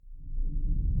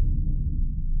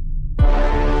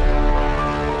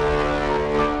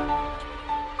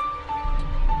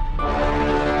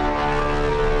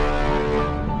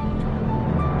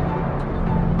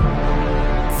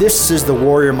This is the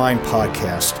Warrior Mind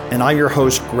Podcast, and I'm your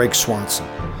host, Greg Swanson,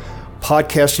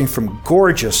 podcasting from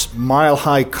gorgeous Mile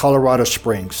High, Colorado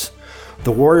Springs.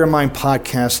 The Warrior Mind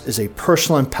Podcast is a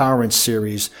personal empowerment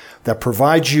series that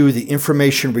provides you the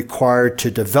information required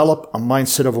to develop a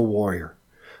mindset of a warrior,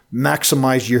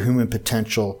 maximize your human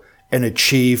potential, and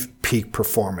achieve peak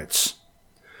performance.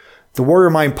 The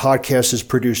Warrior Mind Podcast is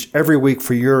produced every week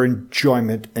for your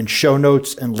enjoyment, and show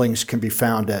notes and links can be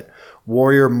found at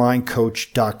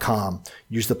warriormindcoach.com.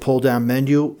 Use the pull-down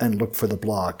menu and look for the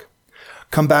blog.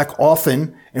 Come back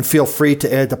often and feel free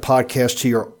to add the podcast to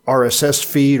your RSS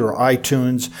feed or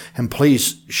iTunes, and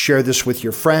please share this with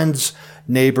your friends,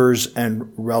 neighbors,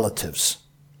 and relatives.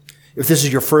 If this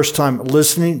is your first time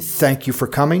listening, thank you for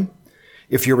coming.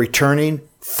 If you're returning,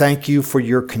 thank you for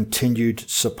your continued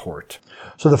support.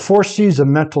 So the 4 C's of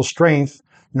mental strength,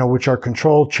 which are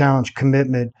control, challenge,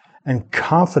 commitment, and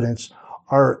confidence,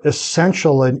 are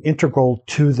essential and integral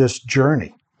to this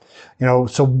journey.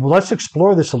 So let's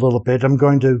explore this a little bit. I'm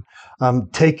going to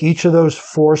take each of those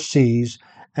 4 C's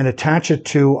and attach it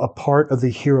to a part of the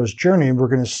hero's journey. And we're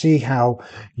going to see how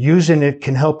using it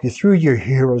can help you through your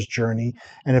hero's journey.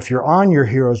 And if you're on your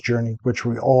hero's journey, which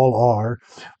we all are,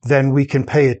 then we can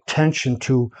pay attention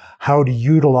to how to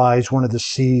utilize one of the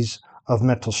C's of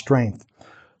mental strength.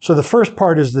 So the first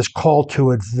part is this call to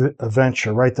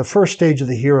adventure, right? The first stage of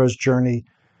the hero's journey,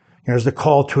 is the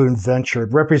call to adventure.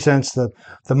 It represents the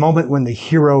moment when the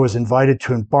hero is invited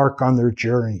to embark on their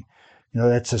journey.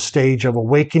 That's a stage of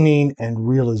awakening and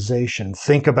realization.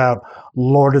 Think about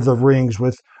Lord of the Rings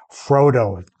with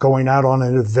Frodo going out on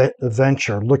an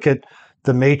adventure. Look at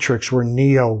The Matrix, where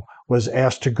Neo was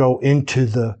asked to go into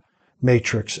the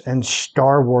Matrix, and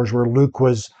Star Wars, where Luke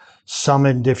was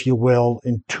summoned, if you will,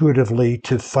 intuitively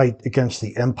to fight against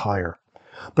the Empire.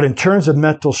 But in terms of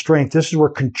mental strength, this is where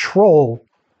control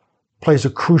plays a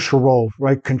crucial role,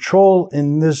 right? Control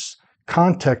in this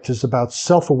context is about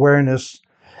self-awareness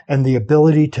and the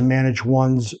ability to manage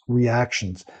one's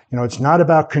reactions. It's not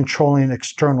about controlling an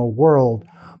external world,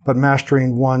 but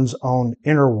mastering one's own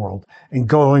inner world. And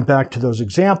going back to those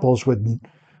examples with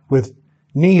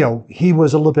Neo, he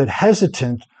was a little bit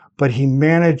hesitant, but he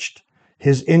managed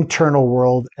his internal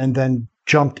world and then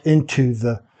jumped into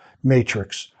the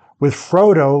Matrix. With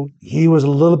Frodo, he was a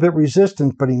little bit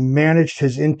resistant, but he managed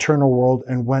his internal world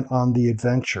and went on the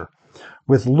adventure.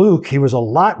 With Luke, he was a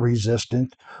lot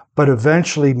resistant, but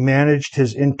eventually managed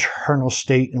his internal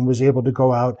state and was able to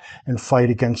go out and fight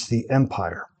against the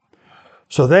Empire.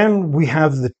 So then we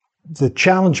have the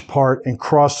challenge part in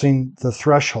crossing the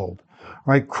threshold,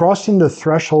 right? Crossing the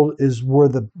threshold is where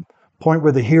the point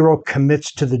where the hero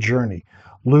commits to the journey.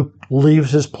 Luke leaves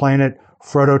his planet.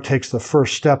 Frodo takes the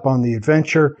first step on the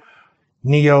adventure.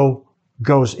 Neo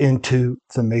goes into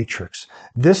the Matrix.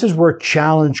 This is where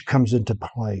challenge comes into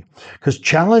play, because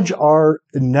challenge are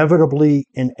inevitably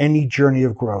in any journey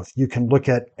of growth. You can look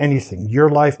at anything,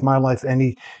 your life, my life,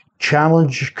 any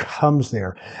challenge comes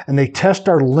there, and they test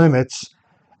our limits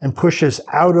and push us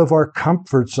out of our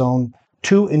comfort zone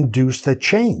to induce the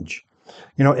change.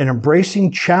 And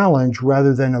embracing challenge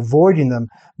rather than avoiding them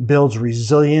builds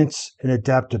resilience and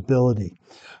adaptability.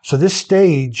 So this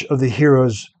stage of the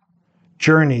hero's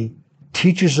journey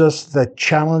teaches us that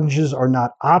challenges are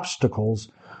not obstacles,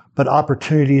 but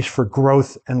opportunities for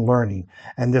growth and learning.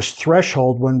 And this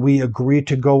threshold, when we agree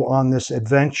to go on this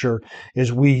adventure,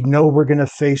 is we know we're going to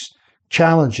face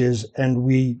challenges and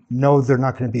we know they're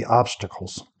not going to be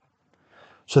obstacles.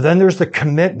 So then there's the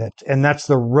commitment, and that's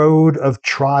the road of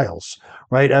trials,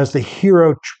 right? As the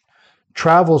hero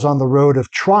travels on the road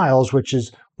of trials, which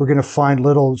is we're going to find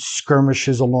little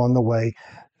skirmishes along the way,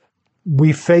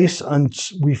 we face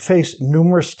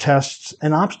numerous tests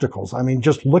and obstacles. I mean,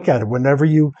 just look at it. Whenever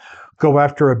you go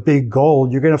after a big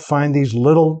goal, you're going to find these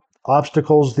little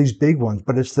obstacles, these big ones,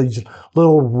 but it's these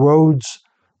little roads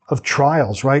of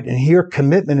trials, right? And here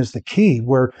commitment is the key,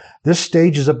 where this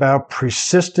stage is about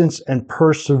persistence and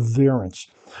perseverance.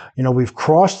 We've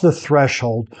crossed the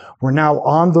threshold. We're now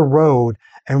on the road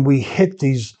and we hit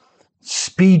these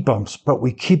speed bumps, but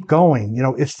we keep going.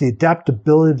 It's the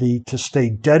adaptability to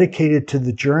stay dedicated to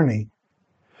the journey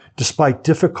despite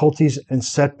difficulties and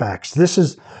setbacks. This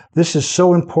is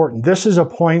so important. This is a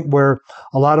point where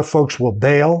a lot of folks will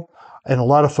bail and a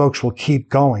lot of folks will keep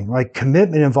going, right?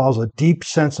 Commitment involves a deep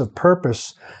sense of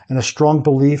purpose and a strong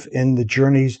belief in the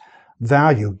journey's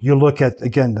value. You look at,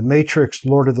 again, The Matrix,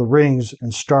 Lord of the Rings,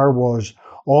 and Star Wars.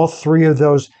 All 3 of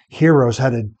those heroes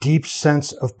had a deep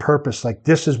sense of purpose, like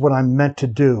this is what I'm meant to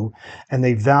do, and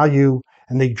they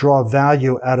draw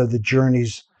value out of the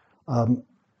journey's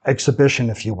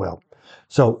exhibition, if you will.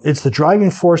 So it's the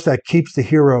driving force that keeps the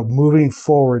hero moving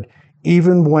forward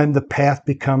even when the path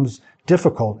becomes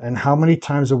difficult. And how many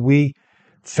times have we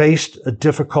faced a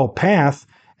difficult path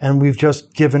and we've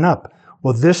just given up?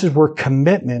 Well, this is where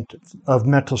commitment of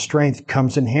mental strength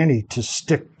comes in handy to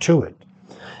stick to it.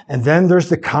 And then there's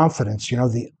the confidence,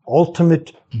 the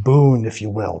ultimate boon, if you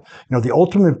will. The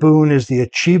ultimate boon is the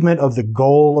achievement of the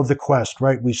goal of the quest,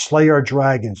 right? We slay our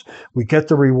dragons. We get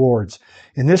the rewards.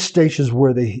 In this stage is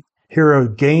where the hero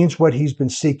gains what he's been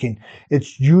seeking.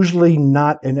 It's usually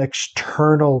not an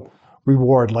external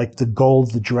reward like the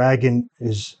gold the dragon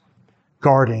is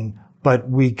guarding, but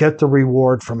we get the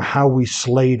reward from how we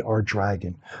slayed our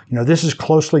dragon. This is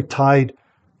closely tied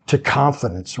to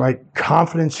confidence, right?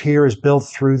 Confidence here is built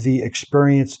through the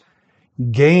experience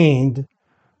gained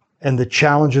and the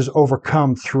challenges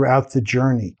overcome throughout the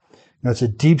journey. It's a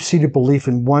deep-seated belief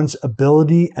in one's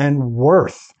ability and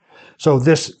worth. So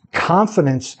this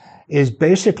confidence is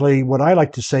basically what I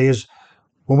like to say is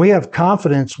when we have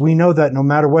confidence, we know that no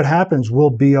matter what happens,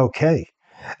 we'll be okay.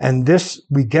 And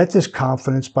we get this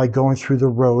confidence by going through the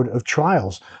road of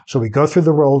trials. So we go through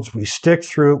the roads, we stick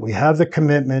through it, we have the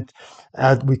commitment,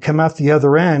 we come out the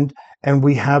other end, and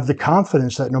we have the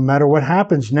confidence that no matter what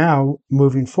happens now,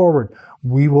 moving forward,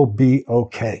 we will be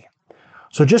okay.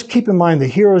 So just keep in mind the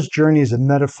hero's journey is a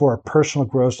metaphor of personal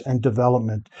growth and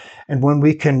development. And when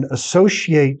we can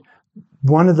associate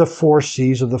one of the 4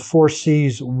 C's or the 4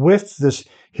 C's with this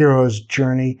hero's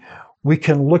journey, we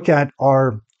can look at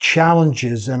our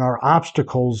challenges and our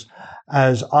obstacles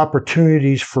as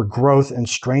opportunities for growth and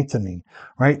strengthening,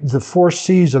 right? The 4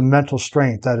 C's of mental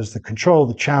strength, that is the control,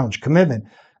 the challenge, commitment,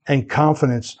 and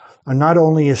confidence, are not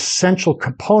only essential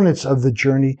components of the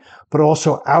journey, but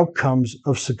also outcomes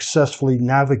of successfully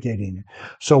navigating it.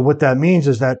 So what that means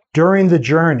is that during the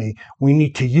journey, we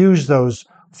need to use those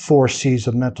 4 C's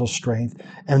of mental strength.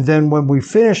 And then when we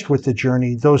finished with the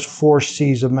journey, those 4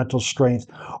 C's of mental strength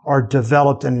are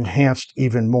developed and enhanced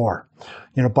even more.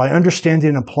 By understanding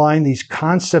and applying these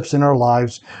concepts in our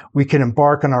lives, we can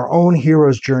embark on our own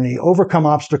hero's journey, overcome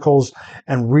obstacles,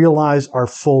 and realize our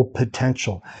full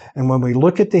potential. And when we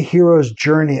look at the hero's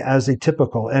journey as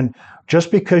atypical, and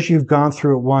just because you've gone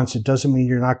through it once, it doesn't mean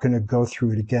you're not going to go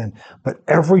through it again. But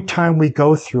every time we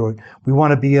go through it, we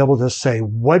want to be able to say,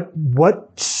 what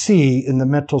C in the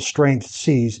mental strength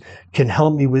C's can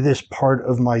help me with this part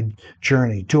of my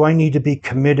journey? Do I need to be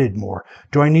committed more?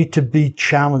 Do I need to be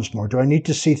challenged more? Do I need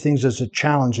to see things as a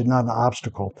challenge and not an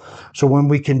obstacle? So when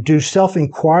we can do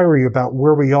self-inquiry about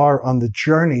where we are on the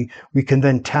journey, we can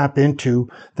then tap into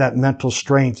that mental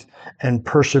strength and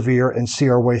persevere and see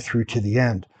our way through to the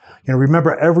end.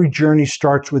 Remember, every journey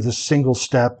starts with a single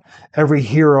step. Every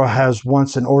hero has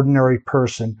once an ordinary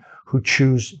person who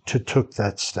chose to take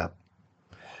that step.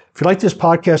 If you like this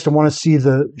podcast and want to see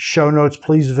the show notes,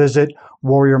 please visit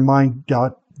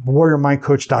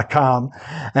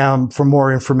warriormindcoach.com for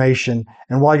more information.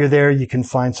 And while you're there, you can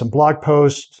find some blog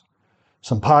posts,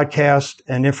 some podcasts,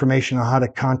 and information on how to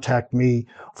contact me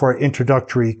for an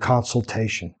introductory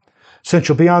consultation. Since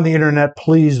you'll be on the internet,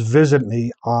 please visit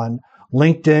me on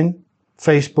LinkedIn,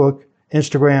 Facebook,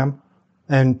 Instagram,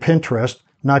 and Pinterest.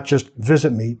 Not just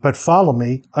visit me, but follow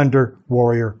me under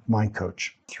Warrior Mind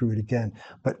Coach. Through it again.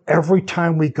 But every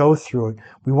time we go through it,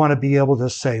 we want to be able to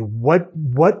say, what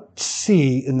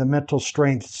C in the mental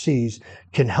strength C's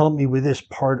can help me with this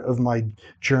part of my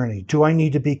journey? Do I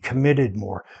need to be committed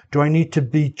more? Do I need to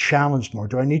be challenged more?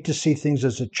 Do I need to see things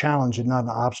as a challenge and not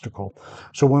an obstacle?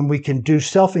 So when we can do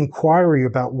self-inquiry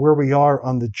about where we are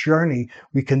on the journey,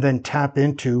 we can then tap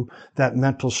into that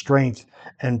mental strength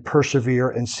and persevere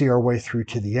and see our way through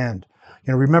to the end.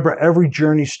 Remember, every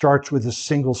journey starts with a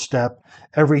single step.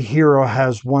 Every hero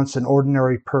has once an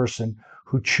ordinary person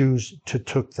who chose to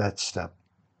take that step.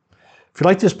 If you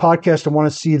like this podcast and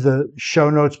want to see the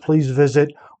show notes, please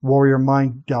visit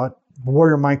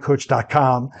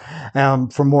warriormindcoach.com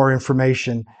for more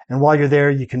information. And while you're there,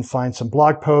 you can find some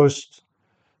blog posts,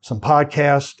 some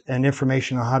podcasts, and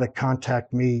information on how to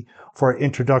contact me for an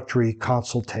introductory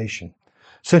consultation.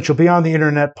 Since you'll be on the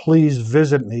internet, please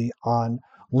visit me on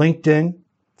LinkedIn,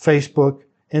 Facebook,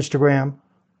 Instagram,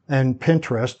 and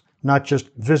Pinterest. Not just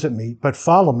visit me, but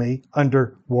follow me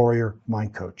under Warrior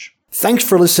Mind Coach. Thanks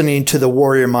for listening to the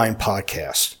Warrior Mind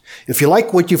podcast. If you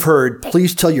like what you've heard,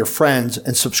 please tell your friends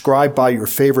and subscribe by your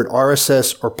favorite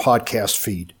RSS or podcast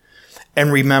feed.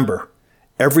 And remember,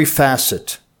 every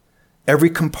facet, every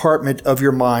compartment of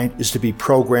your mind is to be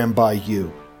programmed by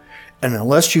you. And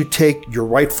unless you take your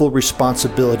rightful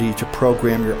responsibility to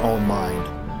program your own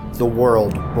mind, the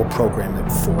world will program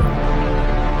it for you.